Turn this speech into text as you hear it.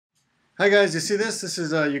Hi guys, you see this? This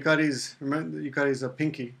is Yukari's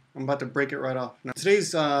pinky. I'm about to break it right off. Now,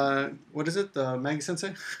 today's, what is it? Maggie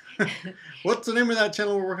Sensei? What's the name of that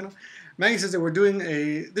channel we're working on? Maggie Sensei, we're doing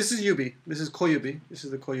this is Yubi. This is Koyubi. This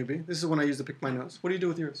is the Koyubi. This is when I use to pick my nose. What do you do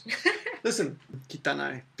with yours? Listen,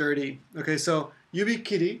 kitanai, dirty. Okay, so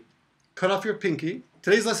yubikiri, cut off your pinky.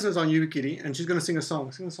 Today's lesson is on yubikiri, and she's going to sing a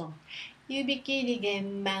song. Sing a song. 指切り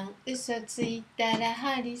弦盤嘘ついたら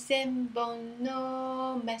針千本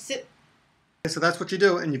のます So that's what you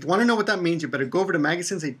do, and if you want to know what that means, you better go over to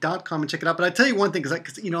maggiesensei.com and check it out. But I tell you one thing,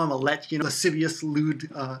 because you know I'm a lascivious,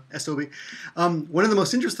 lewd SOB. One of the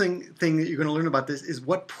most interesting thing that you're going to learn about this is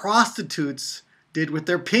what prostitutes did with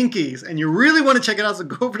their pinkies, and you really want to check it out. So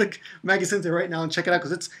go over to Maggie Sensei right now and check it out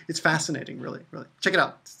because it's fascinating, really. Check it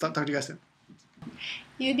out. Talk to you guys soon.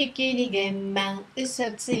 指切り弦盤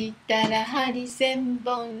嘘ついたら針千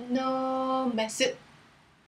本のます